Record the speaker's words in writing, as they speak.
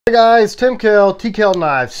Hey guys, Tim Kell, TKL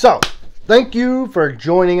Knives. So, thank you for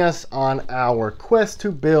joining us on our quest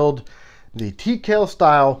to build the TKL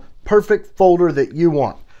style perfect folder that you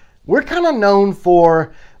want. We're kind of known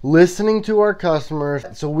for listening to our customers.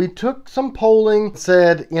 So we took some polling,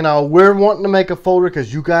 said, you know, we're wanting to make a folder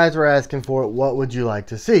because you guys are asking for it. What would you like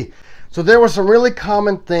to see? So there were some really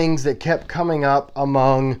common things that kept coming up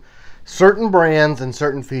among certain brands and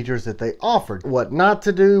certain features that they offered. What not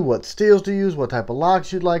to do, what steels to use, what type of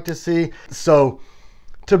locks you'd like to see. So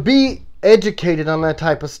to be educated on that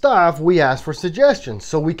type of stuff, we asked for suggestions.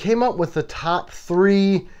 So we came up with the top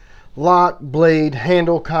 3 lock, blade,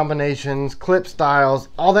 handle combinations, clip styles,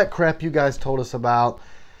 all that crap you guys told us about.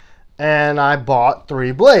 And I bought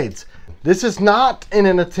 3 blades. This is not in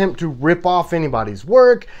an attempt to rip off anybody's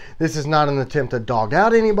work. This is not an attempt to dog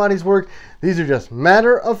out anybody's work. These are just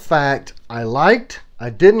matter of fact. I liked,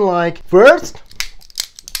 I didn't like. First,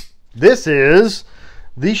 this is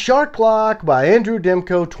the Shark-Lock by Andrew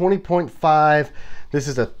Demko 20.5. This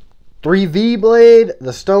is a 3V blade,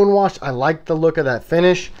 the stonewash. I like the look of that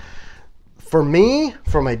finish. For me,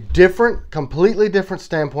 from a completely different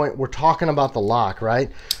standpoint, we're talking about the lock,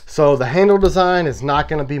 right? So the handle design is not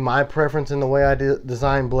going to be my preference in the way I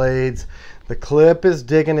design blades. The clip is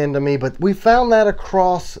digging into me, but we found that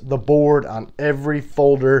across the board on every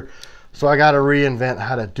folder. So I got to reinvent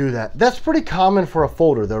how to do that. That's pretty common for a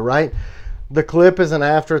folder though, right? The clip is an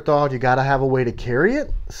afterthought. You got to have a way to carry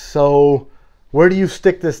it. So where do you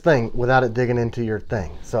stick this thing without it digging into your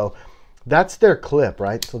thing? So that's their clip,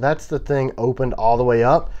 right? So that's the thing opened all the way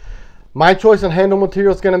up. My choice in handle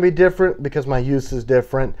material is going to be different because my use is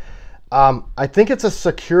different. I think it's a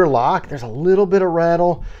secure lock. There's a little bit of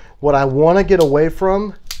rattle. What I want to get away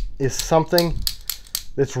from is something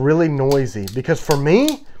that's really noisy, because for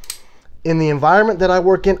me, in the environment that I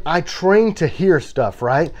work in, I train to hear stuff,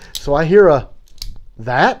 right? So I hear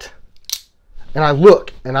that and I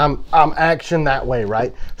look and I'm action that way,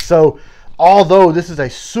 right? So although this is a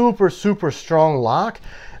super strong lock,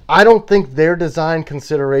 I don't think their design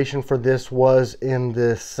consideration for this was in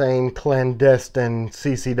the same clandestine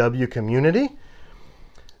CCW community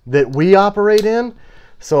that we operate in.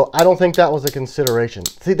 So I don't think that was a consideration.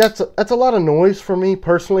 See, that's a lot of noise for me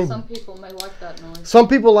personally. Some people may like that noise. Some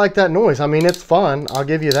people like that noise. I mean, it's fun. I'll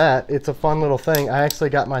give you that. It's a fun little thing. I actually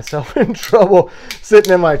got myself in trouble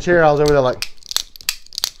sitting in my chair. I was over there like,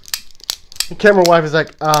 the camera wife is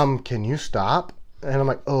like, can you stop? And I'm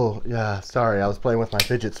like, oh yeah, sorry. I was playing with my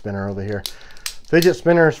fidget spinner over here. Fidget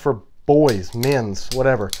spinners for boys, men's,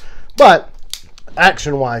 whatever. But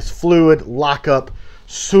action-wise, fluid, lockup,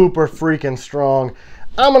 super freaking strong.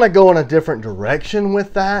 I'm gonna go in a different direction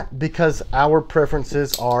with that because our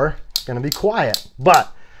preferences are gonna be quiet.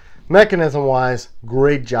 But mechanism-wise,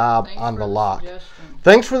 great job on the lock.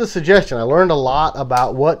 Thanks for the suggestion. I learned a lot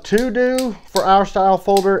about what to do for our style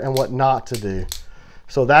folder and what not to do.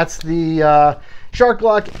 So that's the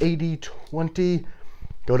Shark-Lock 8020.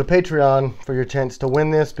 Go to Patreon for your chance to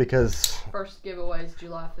win this, because first giveaway is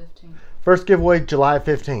July 15th. First giveaway, July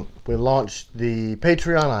 15th. We launched the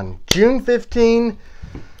Patreon on June 15.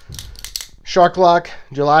 Shark-Lock,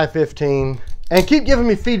 July 15. And keep giving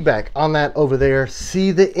me feedback on that over there.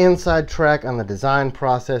 See the inside track on the design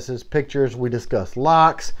processes, pictures. We discuss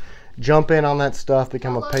locks. Jump in on that stuff.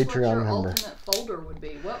 Become a Patreon member. What your ultimate folder would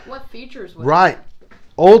be. What features would Right.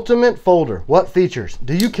 Ultimate folder. What features?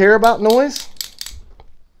 Do you care about noise?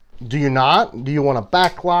 Do you not? Do you want a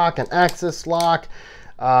back lock, an access lock,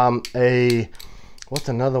 what's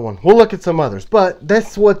another one? We'll look at some others, but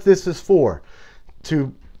that's what this is for.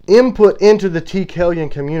 To input into the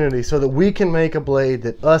TKLian community so that we can make a blade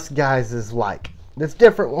that us guys is like. That's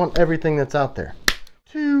different on everything that's out there.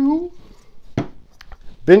 2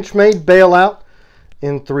 Benchmade Bailout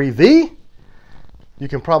in 3V. You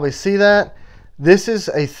can probably see that. This is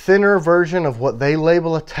a thinner version of what they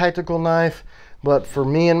label a tactical knife, but for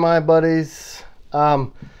me and my buddies,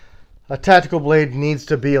 a tactical blade needs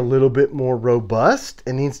to be a little bit more robust.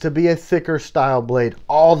 It needs to be a thicker style blade.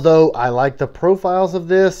 Although I like the profiles of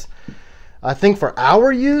this, I think for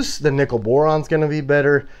our use, the nickel boron's going to be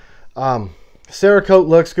better. Cerakote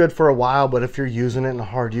looks good for a while, but if you're using it in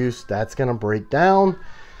hard use, that's going to break down.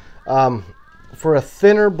 For a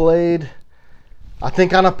thinner blade, I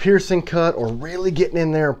think on a piercing cut or really getting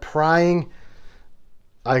in there prying,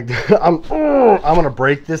 I'm going to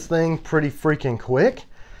break this thing pretty freaking quick.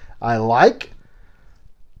 I like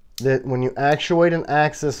that when you actuate an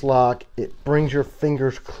axis lock, it brings your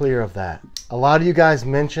fingers clear of that. A lot of you guys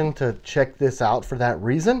mentioned to check this out for that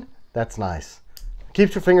reason. That's nice.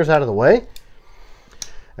 Keeps your fingers out of the way.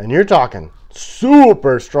 And you're talking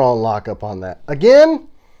super strong lockup on that. Again,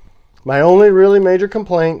 My only really major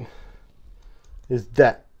complaint is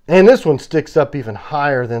that, and this one sticks up even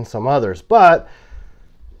higher than some others, but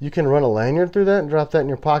you can run a lanyard through that and drop that in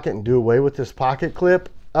your pocket and do away with this pocket clip.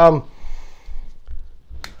 I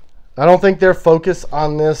don't think their focus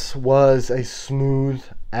on this was a smooth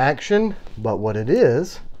action, but what it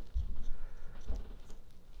is,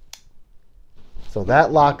 so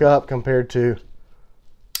that lock up compared to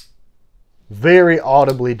very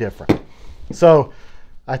audibly different. So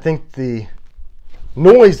I think the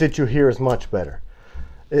noise that you hear is much better.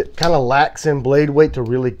 It kind of lacks in blade weight to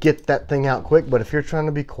really get that thing out quick, but if you're trying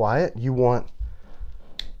to be quiet, you want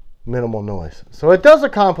minimal noise. So it does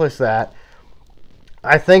accomplish that.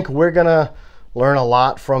 I think we're gonna learn a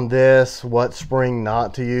lot from this, what spring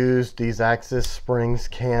not to use. These Axis springs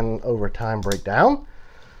can over time break down.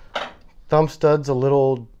 Thumb stud's a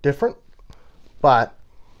little different, but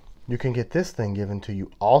you can get this thing given to you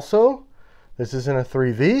also. This is in a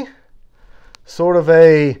 3V, sort of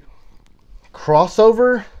a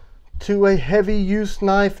crossover to a heavy use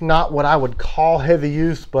knife. Not what I would call heavy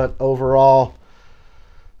use, but overall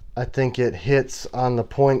I think it hits on the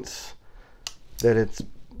points that it's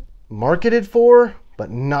marketed for, but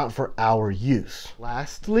not for our use.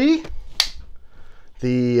 Lastly,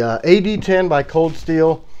 the AD10 by Cold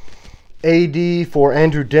Steel. AD for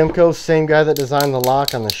Andrew Demko, same guy that designed the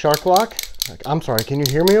lock on the Shark-Lock. I'm sorry, can you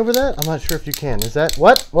hear me over that? I'm not sure if you can. Is that,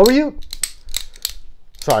 what were you?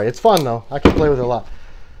 Sorry, it's fun though. I can play with it a lot.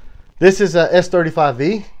 This is a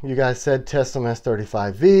S35V. You guys said test some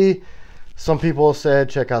S35V. Some people said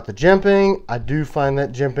check out the jimping. I do find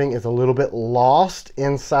that jimping is a little bit lost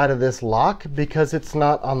inside of this lock because it's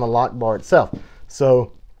not on the lock bar itself.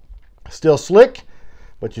 So still slick,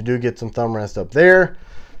 but you do get some thumb rest up there.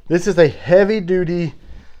 This is a heavy duty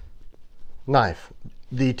knife.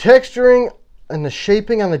 The texturing and the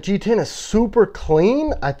shaping on the G10 is super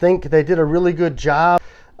clean. I think they did a really good job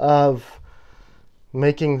of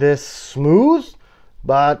making this smooth.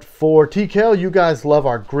 But for TKL, you guys love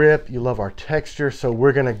our grip, you love our texture, so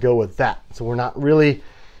we're gonna go with that. So we're not really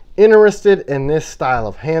interested in this style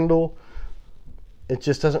of handle. It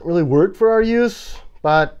just doesn't really work for our use,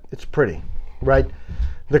 but it's pretty, right?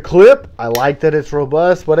 The clip, I like that it's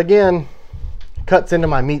robust, but again, cuts into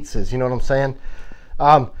my meatses, you know what I'm saying?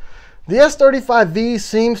 The S35V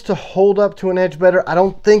seems to hold up to an edge better. I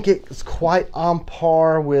don't think it's quite on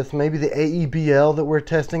par with maybe the AEBL that we're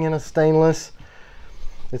testing in a stainless.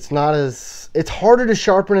 It's not as, it's harder to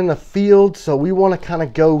sharpen in the field, so we want to kind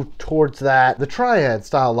of go towards that. The Triad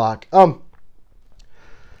style lock.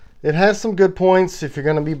 It has some good points if you're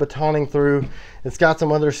going to be batoning through. It's got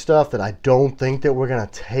some other stuff that I don't think that we're going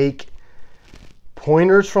to take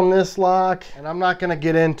pointers from this lock. And I'm not going to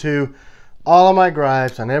get into all of my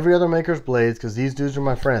gripes on every other maker's blades because these dudes are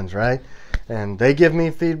my friends, right? And they give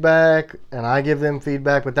me feedback and I give them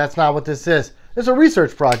feedback, but that's not what this is. It's a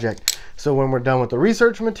research project. So when we're done with the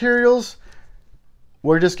research materials,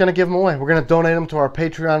 we're just going to give them away. We're going to donate them to our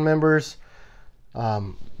Patreon members.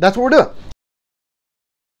 That's what we're doing.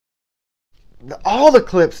 All the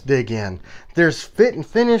clips dig in. There's fit and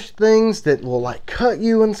finish things that will like cut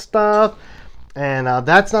you and stuff. And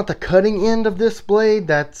that's not the cutting end of this blade.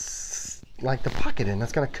 That's like the pocket end.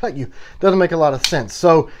 That's going to cut you. Doesn't make a lot of sense.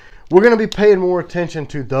 So we're going to be paying more attention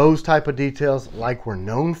to those type of details like we're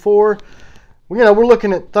known for. You know, we're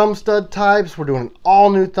looking at thumb stud types. We're doing an all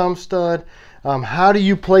new thumb stud. How do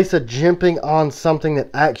you place a jimping on something that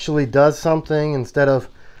actually does something instead of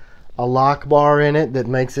a lock bar in it that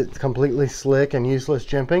makes it completely slick and useless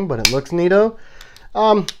jimping, but it looks neato?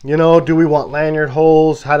 You know, do we want lanyard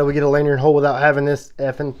holes? How do we get a lanyard hole without having this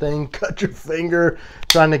effing thing cut your finger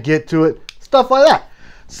trying to get to it? Stuff like that.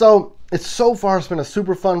 So it's so far it's been a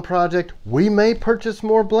super fun project. We may purchase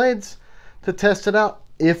more blades to test it out.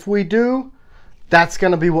 If we do, that's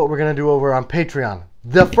going to be what we're going to do over on Patreon.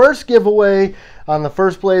 The first giveaway on the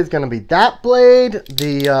first blade is going to be that blade,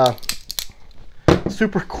 the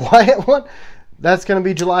super quiet one. That's going to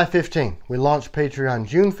be July 15. We launched Patreon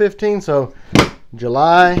June 15, so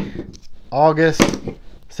July, August,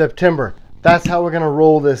 September. That's how we're going to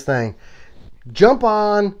roll this thing. Jump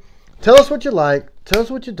on, tell us what you like, tell us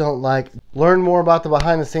what you don't like, learn more about the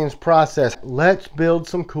behind the scenes process. Let's build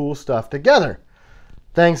some cool stuff together.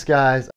 Thanks, guys.